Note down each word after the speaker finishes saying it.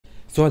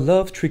So I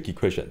love trig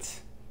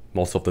equations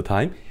most of the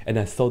time, and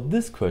I saw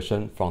this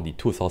question from the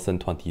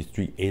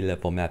 2023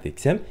 A-level math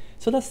exam.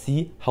 So let's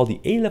see how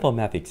the A-level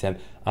math exam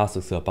asks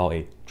us about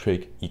a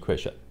trig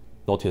equation.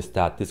 Notice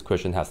that this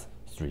question has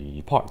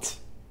 3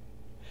 parts.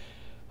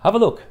 Have a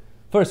look.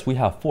 First, we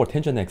have 4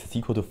 tangent x is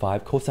equal to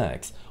 5 cosine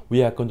x.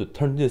 We are going to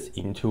turn this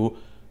into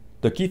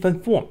the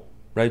given form,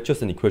 right?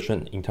 Just an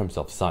equation in terms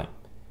of sign.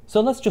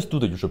 So let's just do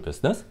the usual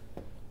business.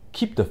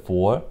 Keep the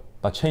 4,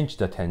 but change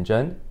the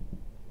tangent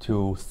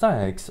to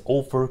sine x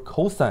over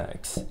cosine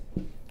x.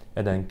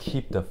 And then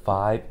keep the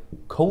 5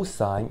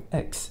 cosine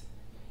x.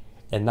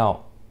 And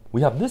now, we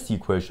have this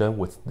equation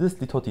with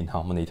this little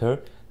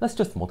denominator. Let's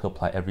just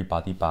multiply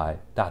everybody by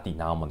that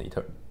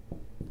denominator.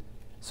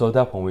 So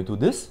that when we do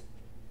this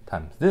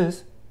times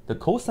this, the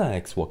cosine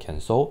x will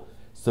cancel.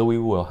 So we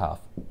will have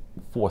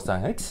 4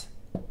 sine x.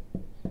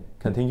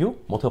 Continue,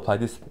 multiply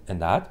this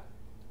and that.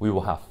 We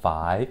will have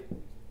 5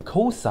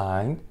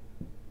 cosine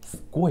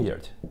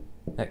squared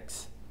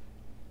x.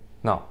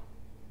 Now,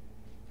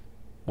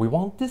 we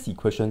want this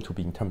equation to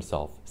be in terms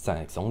of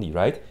sine x only,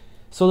 right?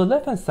 So the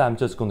left hand side, I'm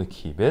just going to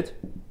keep it.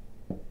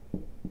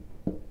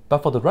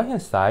 But for the right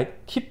hand side,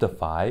 keep the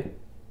 5.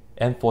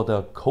 And for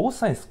the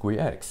cosine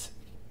squared x,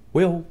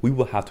 well, we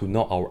will have to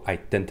know our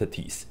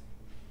identities.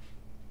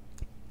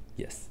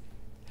 Yes.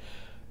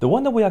 The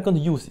one that we are going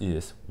to use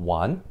is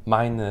 1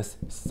 minus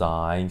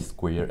sine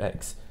squared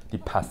x, the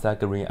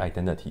Pythagorean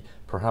identity,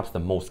 perhaps the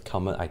most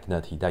common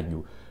identity that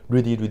you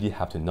really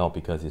have to know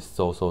because it's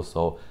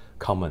so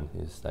common.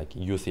 It's like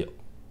you use it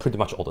pretty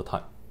much all the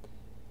time.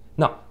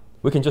 Now,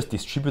 we can just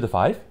distribute the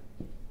 5.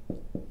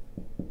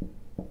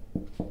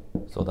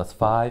 So that's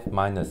 5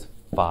 minus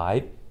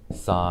 5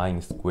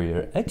 sine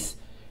squared x.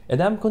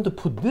 And I'm going to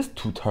put these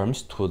 2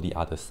 terms to the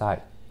other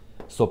side.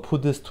 So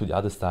put this to the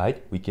other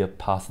side, we get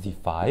positive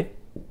 5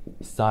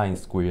 sine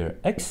squared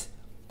x.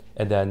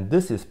 And then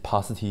this is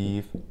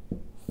positive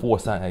 4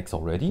 sine x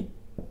already.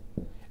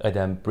 And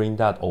then bring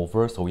that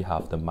over, so we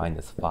have the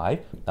minus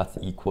 5. That's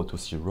equal to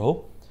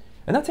 0.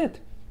 And that's it.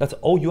 That's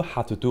all you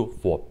have to do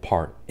for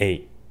part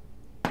A.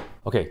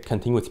 Okay,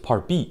 continue with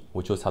part B,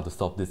 which is how to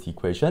solve this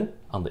equation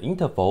on the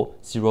interval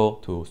 0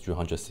 to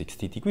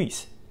 360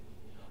 degrees.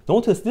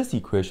 Notice this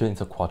equation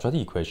is a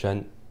quadratic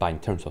equation, but in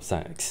terms of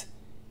sine x.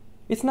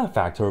 It's not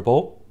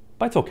factorable,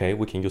 but it's okay.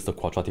 We can use the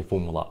quadratic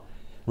formula.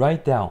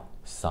 Write down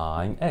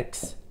sine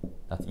x.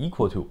 That's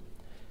equal to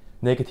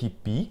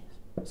negative b.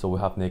 So we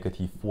have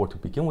negative 4 to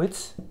begin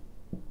with,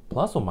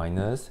 plus or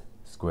minus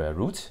square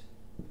root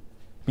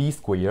b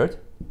squared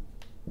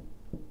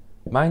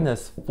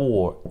minus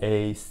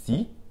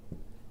 4ac.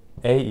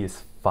 A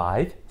is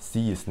 5,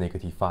 c is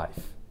negative 5.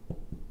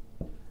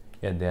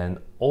 And then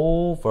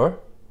over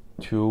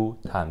 2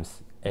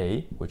 times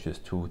a, which is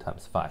 2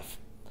 times 5.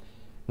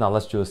 Now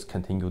let's just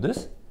continue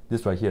this.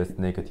 This right here is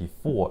negative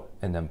 4,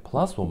 and then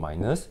plus or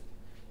minus.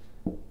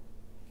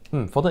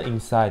 For the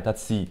inside,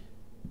 let's see.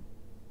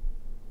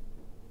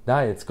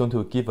 That it's going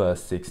to give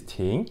us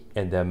 16,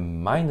 and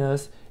then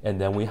minus, and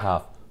then we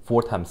have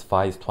 4 times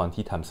 5 is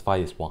 20, times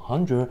 5 is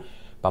 100,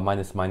 but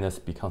minus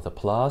becomes a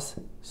plus.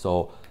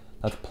 So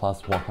that's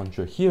plus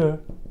 100 here.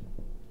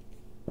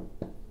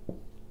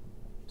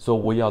 So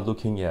we are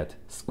looking at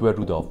square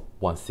root of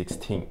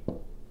 116.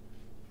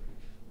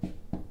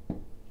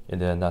 And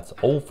then that's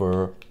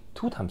over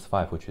 2 times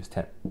 5, which is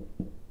 10.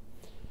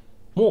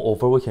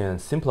 Moreover, we can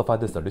simplify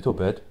this a little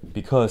bit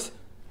because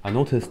I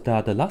noticed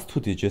that the last 2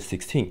 digits,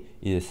 16,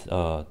 is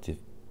a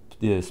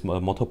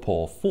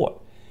multiple of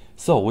 4.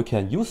 So we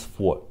can use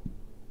 4.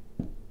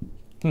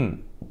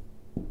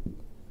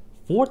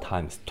 4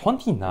 times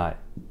 29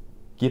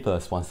 give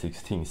us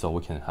 116, so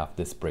we can have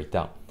this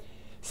breakdown.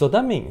 So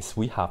that means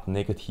we have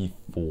negative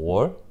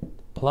 4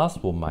 plus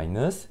or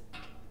minus,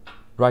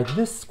 write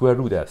this square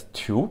root as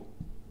 2,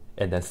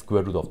 and then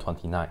square root of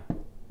 29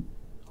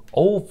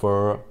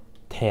 over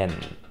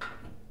 10.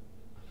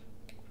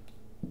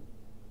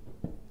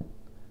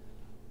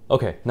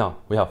 Okay, now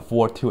we have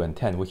 4, 2, and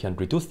 10. We can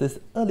reduce this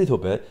a little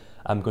bit.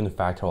 I'm going to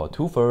factor out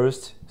 2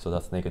 first. So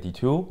that's negative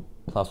 2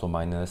 plus or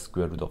minus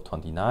square root of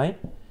 29.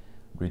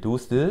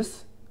 Reduce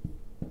this.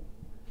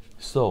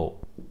 So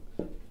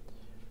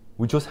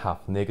we just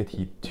have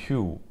negative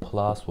 2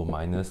 plus or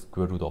minus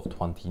square root of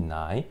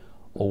 29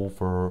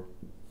 over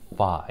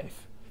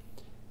 5.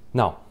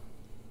 Now,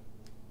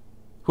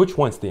 which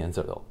one is the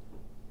answer though?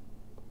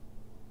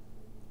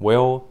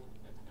 Well,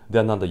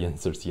 they're not the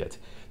answers yet,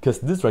 because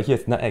this right here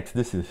is not x,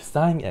 this is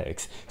sine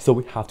x, so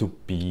we have to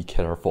be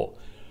careful.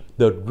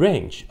 The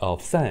range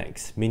of sine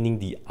x, meaning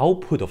the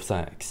output of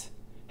sine x,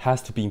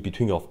 has to be in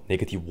between of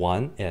negative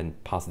 1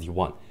 and positive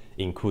 1,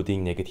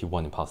 including negative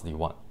 1 and positive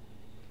 1.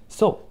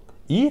 So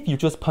if you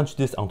just punch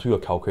this onto your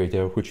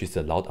calculator, which is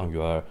allowed on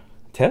your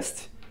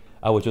test,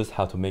 I will just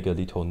have to make a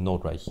little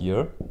note right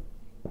here.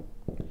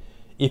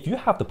 If you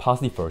have the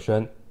positive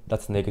version,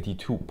 that's negative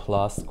 2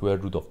 plus square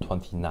root of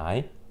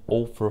 29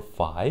 over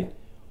 5.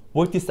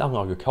 Work this out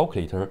on your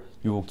calculator,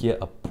 you will get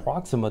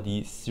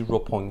approximately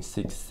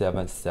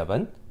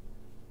 0.677,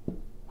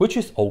 which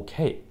is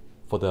okay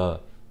for the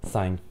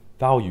sine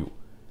value.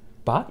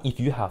 But if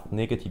you have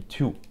negative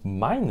 2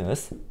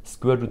 minus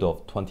square root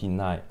of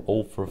 29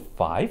 over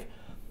 5,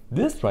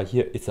 this right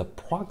here is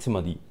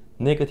approximately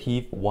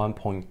negative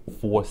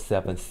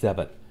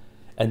 1.477.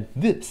 And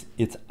this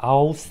is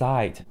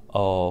outside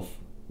of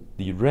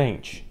the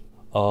range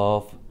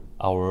of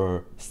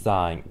our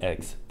sine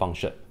x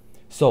function.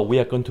 So we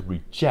are going to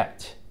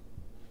reject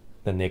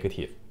the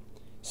negative.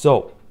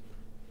 So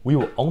we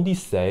will only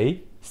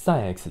say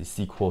sine x is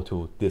equal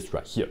to this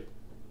right here.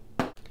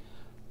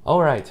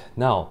 Alright,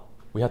 now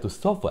we have to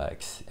solve for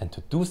x, and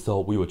to do so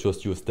we will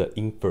just use the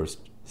inverse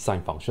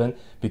sine function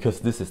because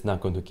this is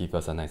not going to give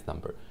us a nice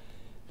number.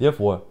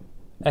 Therefore,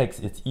 x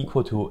is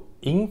equal to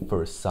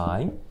inverse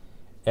sine,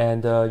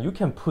 and you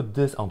can put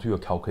this onto your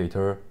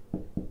calculator.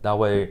 That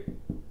way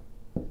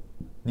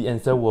the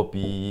answer will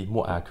be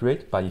more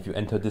accurate, but if you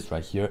enter this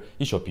right here,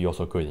 it should be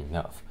also good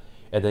enough.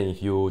 And then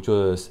if you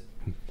just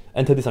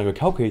enter this on your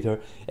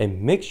calculator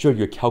and make sure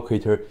your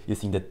calculator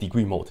is in the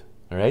degree mode,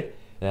 all right?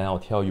 Then I'll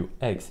tell you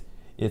x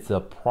is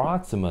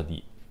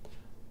approximately,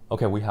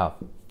 okay, we have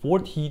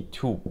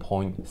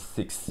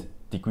 42.6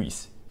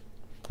 degrees.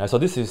 So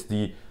this is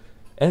the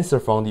answer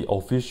from the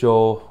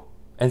official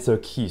answer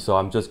key, so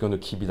I'm just going to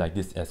keep it like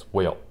this as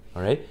well,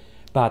 all right?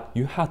 But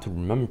you have to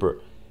remember,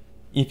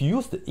 if you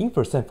use the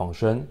inverse sine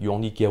function, you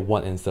only get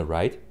one answer,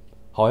 right?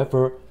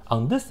 However,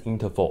 on this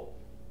interval,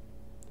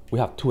 we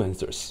have two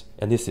answers,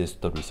 and this is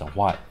the reason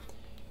why.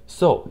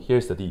 So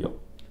here's the deal.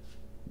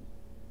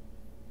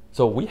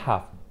 So we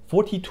have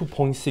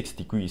 42.6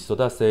 degrees, so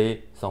let's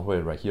say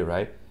somewhere right here,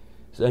 right?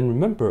 So, and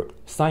remember,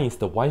 sine is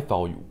the y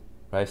value,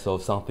 right? So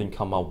something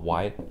come out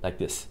y like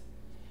this.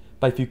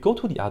 But if you go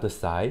to the other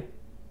side,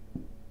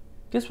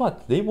 guess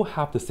what? They will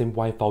have the same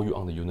y value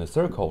on the unit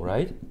circle,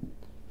 right?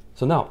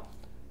 So now,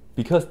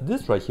 because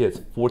this right here is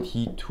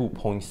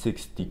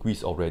 42.6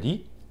 degrees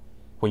already,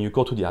 when you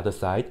go to the other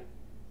side,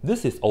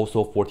 this is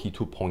also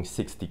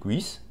 42.6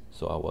 degrees.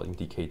 So I will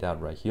indicate that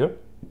right here.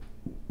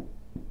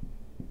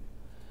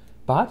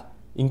 But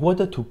in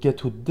order to get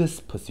to this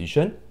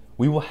position,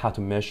 we will have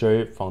to measure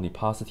it from the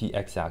positive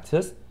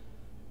x-axis,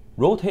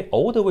 rotate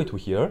all the way to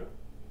here.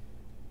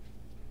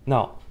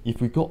 Now, if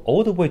we go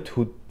all the way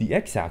to the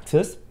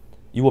x-axis,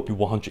 it will be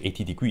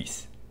 180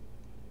 degrees.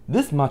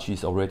 This much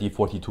is already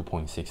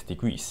 42.6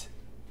 degrees.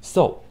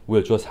 So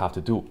we'll just have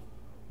to do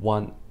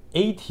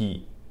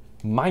 180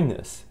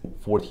 minus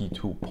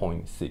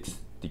 42.6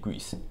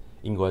 degrees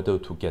in order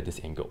to get this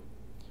angle.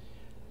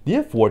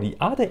 Therefore, the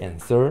other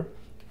answer,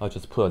 I'll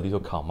just put a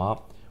little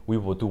comma, we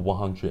will do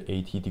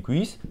 180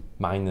 degrees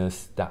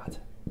minus that,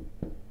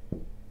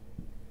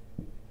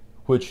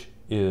 which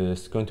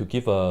is going to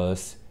give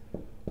us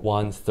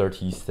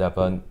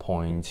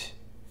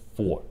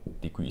 137.4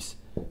 degrees.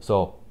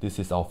 So this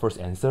is our first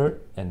answer,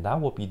 and that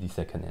will be the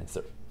second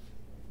answer.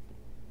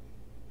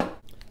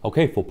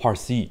 Okay, for part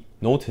C,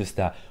 notice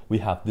that we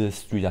have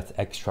this 3 that's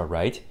extra,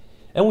 right?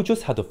 And we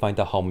just have to find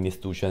out how many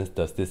solutions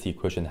does this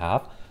equation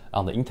have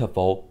on the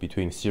interval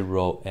between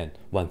 0 and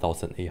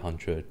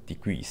 1800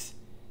 degrees.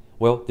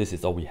 Well, this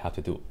is all we have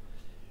to do.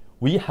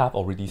 We have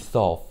already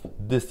solved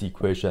this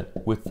equation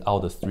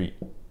without the 3.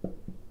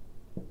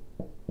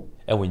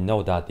 And we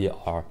know that there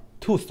are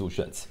 2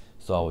 solutions.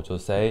 So I will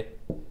just say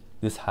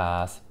this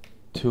has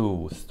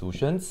 2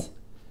 solutions.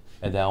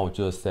 And then I will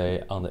just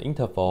say on the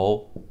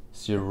interval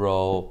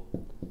 0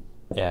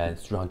 and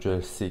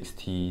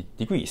 360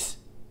 degrees.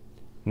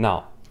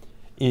 Now,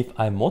 if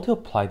I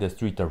multiply the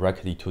 3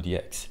 directly to the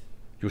x,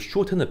 you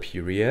shorten the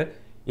period,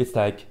 it's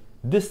like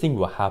this thing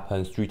will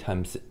happen 3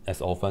 times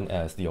as often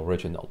as the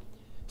original.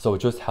 So we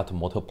just have to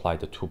multiply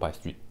the 2 by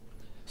 3.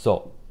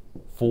 So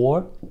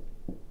 4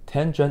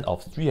 tangent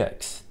of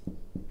 3x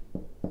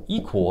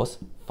equals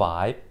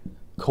 5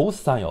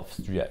 cosine of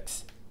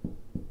 3x.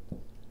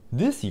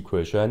 This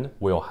equation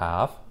will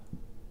have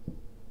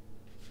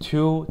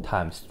 2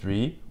 times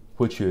 3,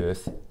 which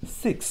is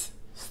 6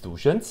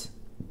 solutions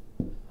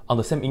on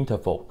the same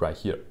interval right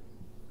here,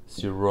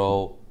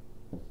 0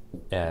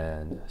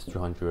 and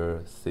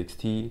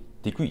 360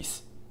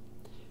 degrees.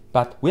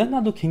 But we are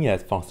not looking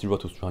at from 0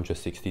 to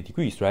 360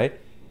 degrees, right?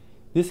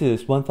 This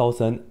is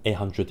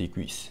 1800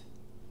 degrees.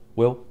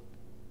 Well,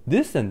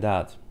 this and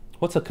that,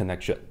 what's a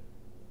connection?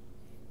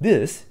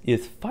 This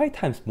is 5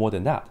 times more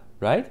than that,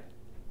 right?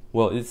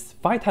 Well, it's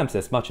 5 times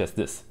as much as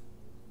this.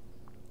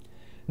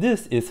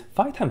 This is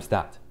 5 times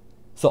that.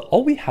 So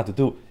all we have to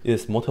do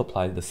is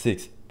multiply the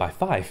 6 by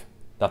 5.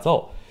 That's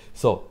all.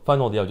 So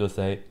finally, I'll just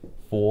say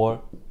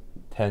 4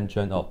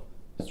 tangent of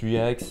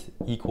 3x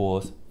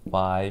equals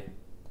 5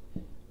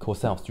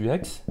 cosine of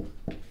 3x.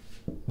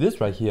 This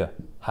right here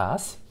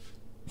has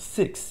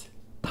 6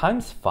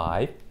 times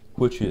 5,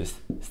 which is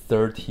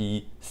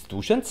 30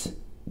 solutions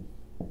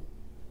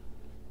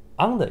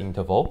on the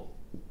interval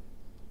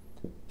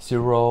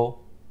 0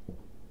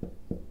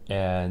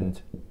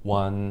 and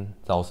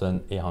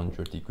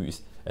 1800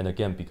 degrees. And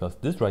again, because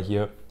this right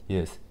here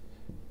is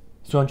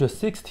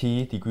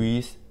 360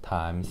 degrees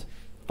times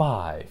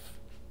 5.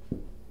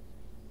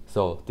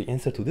 So the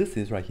answer to this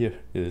is right here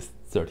is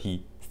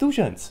 30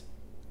 solutions.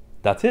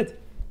 That's it.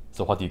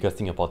 So what do you guys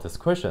think about this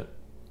question?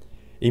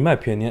 In my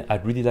opinion, I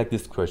really like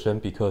this question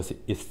because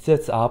it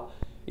sets up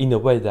in a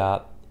way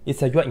that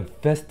it's like you're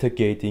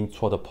investigating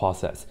through the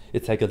process.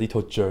 It's like a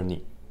little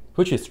journey,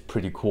 which is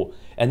pretty cool.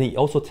 And it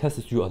also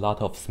tests you a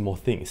lot of small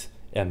things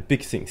and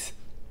big things.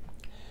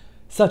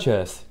 Such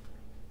as,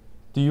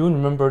 do you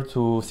remember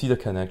to see the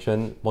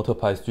connection,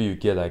 multiply 3, you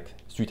get like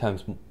 3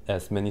 times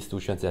as many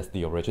solutions as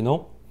the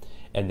original.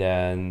 And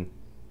then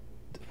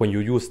when you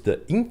use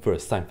the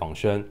inverse sine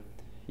function,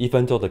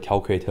 even though the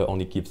calculator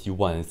only gives you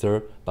one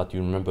answer, but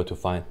you remember to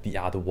find the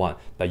other one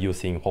by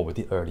using what we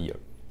did earlier.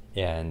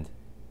 And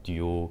do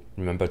you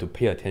remember to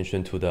pay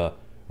attention to the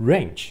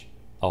range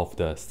of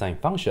the sine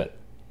function?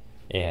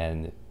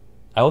 And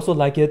I also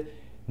like it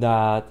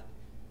that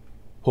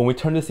when we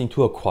turn this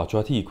into a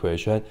quadratic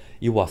equation,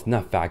 it was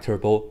not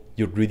factorable.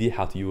 You really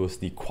have to use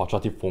the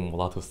quadratic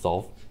formula to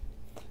solve.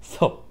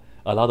 So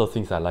a lot of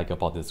things I like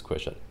about this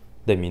question.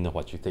 Let me know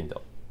what you think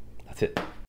though. That's it.